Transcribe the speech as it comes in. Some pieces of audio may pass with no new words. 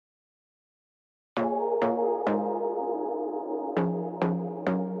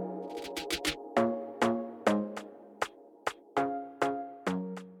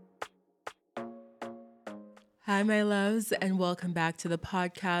Hi, my loves, and welcome back to the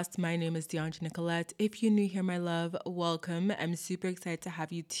podcast. My name is Deandra Nicolette. If you're new here, my love, welcome. I'm super excited to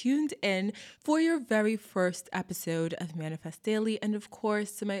have you tuned in for your very first episode of Manifest Daily. And of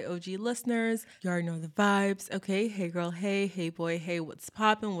course, to my OG listeners, you already know the vibes, okay? Hey girl, hey boy, hey, what's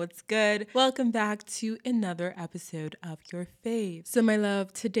poppin', what's good? Welcome back to another episode of your fave. So, my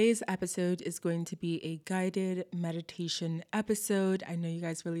love, today's episode is going to be a guided meditation episode. I know you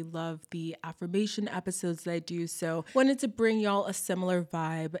guys really love the affirmation episodes that I do, so wanted to bring y'all a similar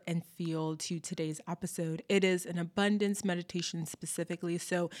vibe and feel to today's episode. It is an abundance meditation specifically,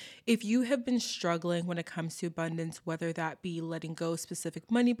 so if you have been struggling when it comes to abundance, whether that be letting go specific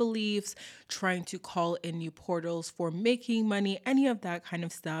money beliefs, trying to call in new portals for making money, any of that kind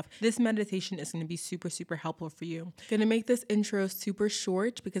of stuff, this meditation is going to be super helpful for you. Gonna make this intro super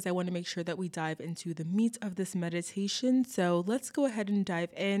short because I want to make sure that we dive into the meat of this meditation. So let's go ahead and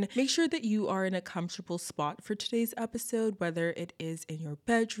dive in. Make sure that you are in a comfortable spot for today's episode, whether it is in your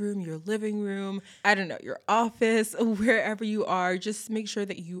bedroom, your living room, I don't know, your office, wherever you are. Just make sure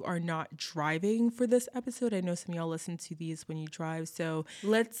that you are not driving for this episode. I know some of y'all listen to these when you drive, so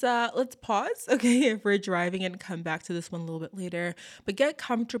let's pause, okay, if we're driving, and come back to this one a little bit later. But get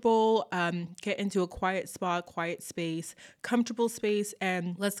comfortable, get into a quiet spot, quiet space, comfortable space,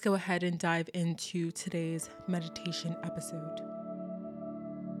 and let's go ahead and dive into today's meditation episode.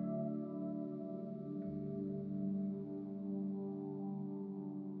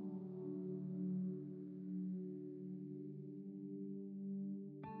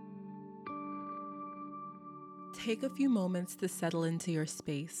 Take a few moments to settle into your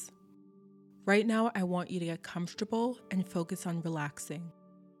space. Right now, I want you to get comfortable and focus on relaxing.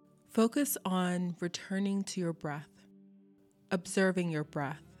 Focus on returning to your breath, observing your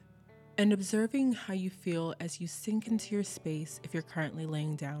breath, and observing how you feel as you sink into your space if you're currently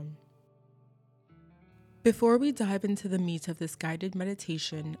laying down. Before we dive into the meat of this guided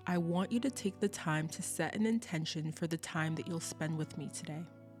meditation, I want you to take the time to set an intention for the time that you'll spend with me today.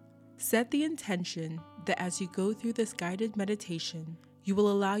 Set the intention that as you go through this guided meditation, you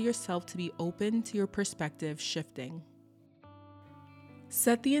will allow yourself to be open to your perspective shifting.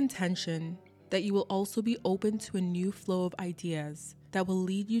 Set the intention that you will also be open to a new flow of ideas that will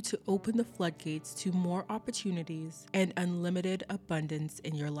lead you to open the floodgates to more opportunities and unlimited abundance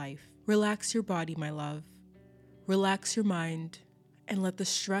in your life. Relax your body, my love. Relax your mind and let the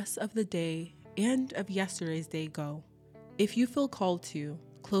stress of the day and of yesterday's day go. If you feel called to,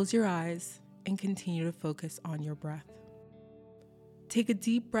 close your eyes and continue to focus on your breath. Take a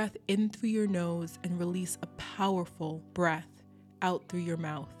deep breath in through your nose and release a powerful breath out through your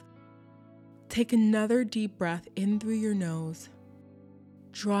mouth. Take another deep breath in through your nose,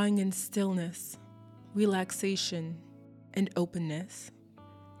 drawing in stillness, relaxation, and openness.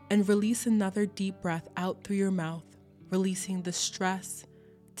 And release another deep breath out through your mouth, releasing the stress,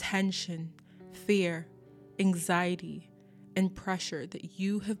 tension, fear, anxiety, and pressure that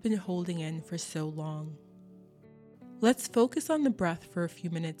you have been holding in for so long. Let's focus on the breath for a few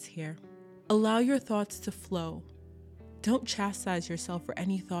minutes here. Allow your thoughts to flow. Don't chastise yourself for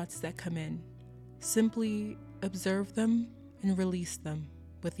any thoughts that come in. Simply observe them and release them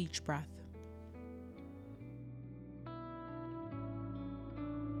with each breath.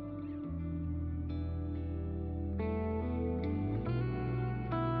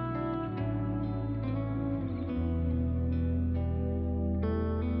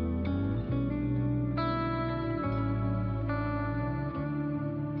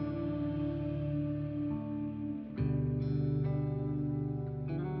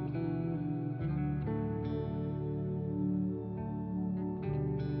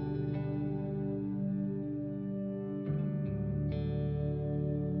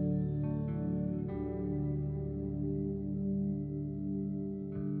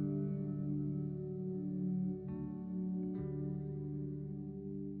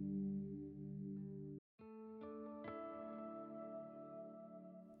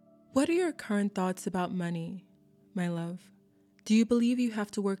 What are your current thoughts about money, my love? Do you believe you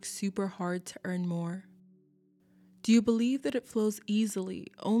have to work super hard to earn more? Do you believe that it flows easily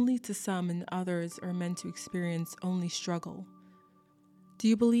only to some and others are meant to experience only struggle? Do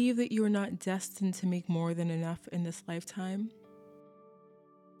you believe that you are not destined to make more than enough in this lifetime?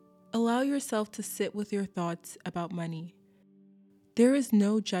 Allow yourself to sit with your thoughts about money. There is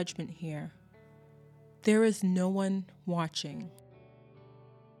no judgment here. There is no one watching.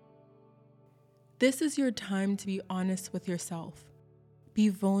 This is your time to be honest with yourself, be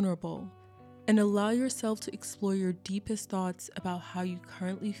vulnerable, and allow yourself to explore your deepest thoughts about how you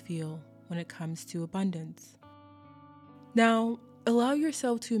currently feel when it comes to abundance. Now, Allow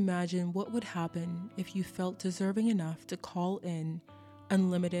yourself to imagine what would happen if you felt deserving enough to call in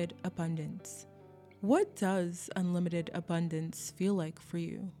unlimited abundance. What does unlimited abundance feel like for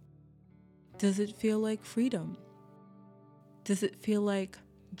you? Does it feel like freedom? Does it feel like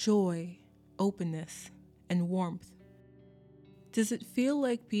joy, openness, and warmth? Does it feel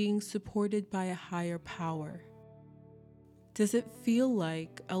like being supported by a higher power? Does it feel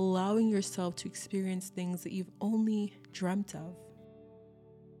like allowing yourself to experience things that you've only dreamt of?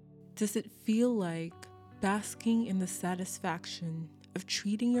 Does it feel like basking in the satisfaction of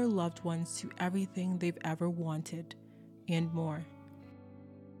treating your loved ones to everything they've ever wanted and more?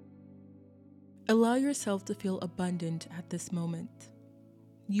 Allow yourself to feel abundant at this moment.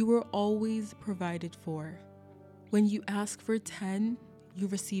 You were always provided for. When you ask for 10, you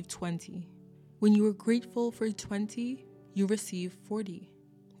receive 20. When you are grateful for 20, you receive 40.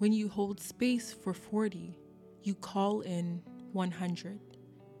 When you hold space for 40, you call in 100.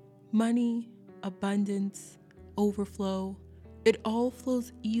 Money, abundance, overflow, it all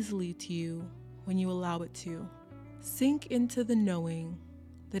flows easily to you when you allow it to. Sink into the knowing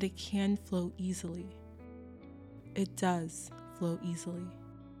that it can flow easily. It does flow easily.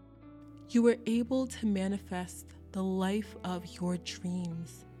 You are able to manifest the life of your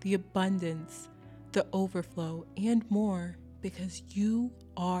dreams, the abundance, the overflow, and more because you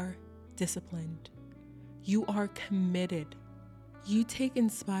are disciplined. You are committed. You take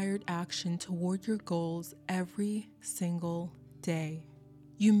inspired action toward your goals every single day.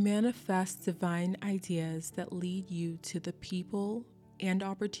 You manifest divine ideas that lead you to the people and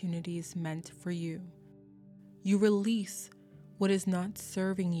opportunities meant for you. You release what is not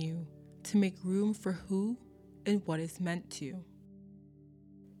serving you to make room for who and what is meant to.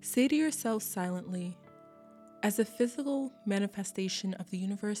 Say to yourself silently, as a physical manifestation of the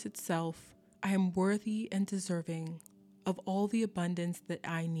universe itself, I am worthy and deserving of all the abundance that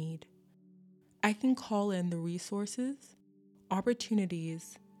I need. I can call in the resources,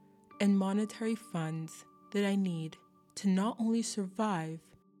 opportunities, and monetary funds that I need to not only survive,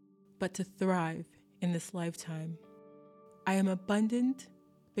 but to thrive in this lifetime. I am abundant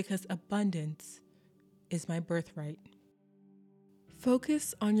because abundance is my birthright.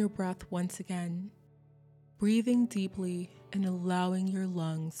 Focus on your breath once again, breathing deeply and allowing your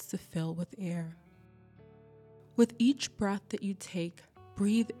lungs to fill with air. With each breath that you take,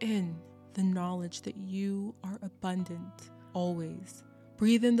 breathe in the knowledge that you are abundant always.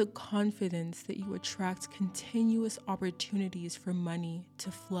 Breathe in the confidence that you attract continuous opportunities for money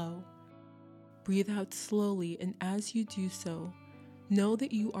to flow. Breathe out slowly, and as you do so, know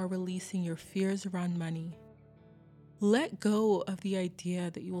that you are releasing your fears around money. Let go of the idea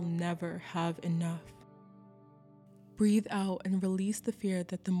that you will never have enough. Breathe out and release the fear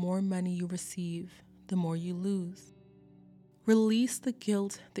that the more money you receive, the more you lose. Release the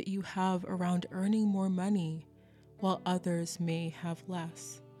guilt that you have around earning more money while others may have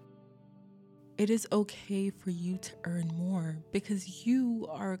less. It is okay for you to earn more because you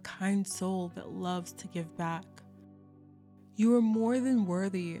are a kind soul that loves to give back. You are more than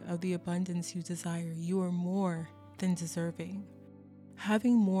worthy of the abundance you desire. You are more than deserving.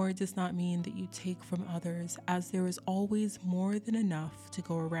 Having more does not mean that you take from others, as there is always more than enough to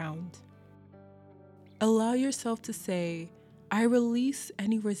go around. Allow yourself to say, I release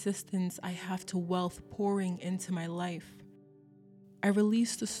any resistance I have to wealth pouring into my life. I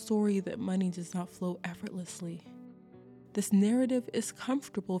release the story that money does not flow effortlessly. This narrative is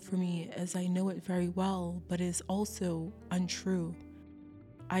comfortable for me as I know it very well, but it is also untrue.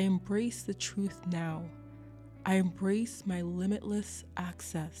 I embrace the truth now. I embrace my limitless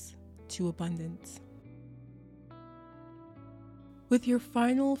access to abundance. With your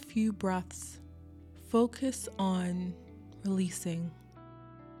final few breaths, focus on releasing.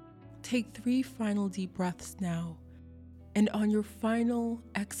 Take 3 final deep breaths now, and on your final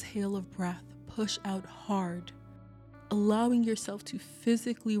exhale of breath, push out hard, allowing yourself to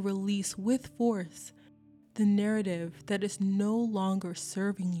physically release with force the narrative that is no longer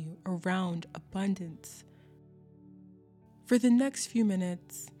serving you around abundance. For the next few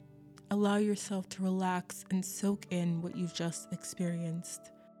minutes, allow yourself to relax and soak in what you've just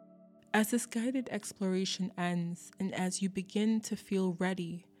experienced. As this guided exploration ends and as you begin to feel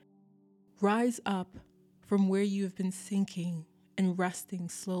ready, rise up from where you have been sinking and resting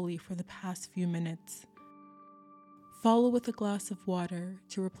slowly for the past few minutes. Follow with a glass of water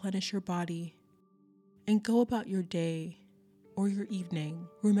to replenish your body and go about your day or your evening,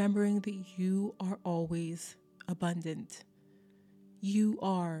 remembering that you are always abundant. You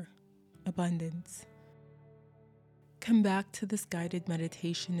are abundance. Come back to this guided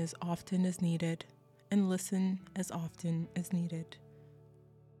meditation as often as needed and listen as often as needed.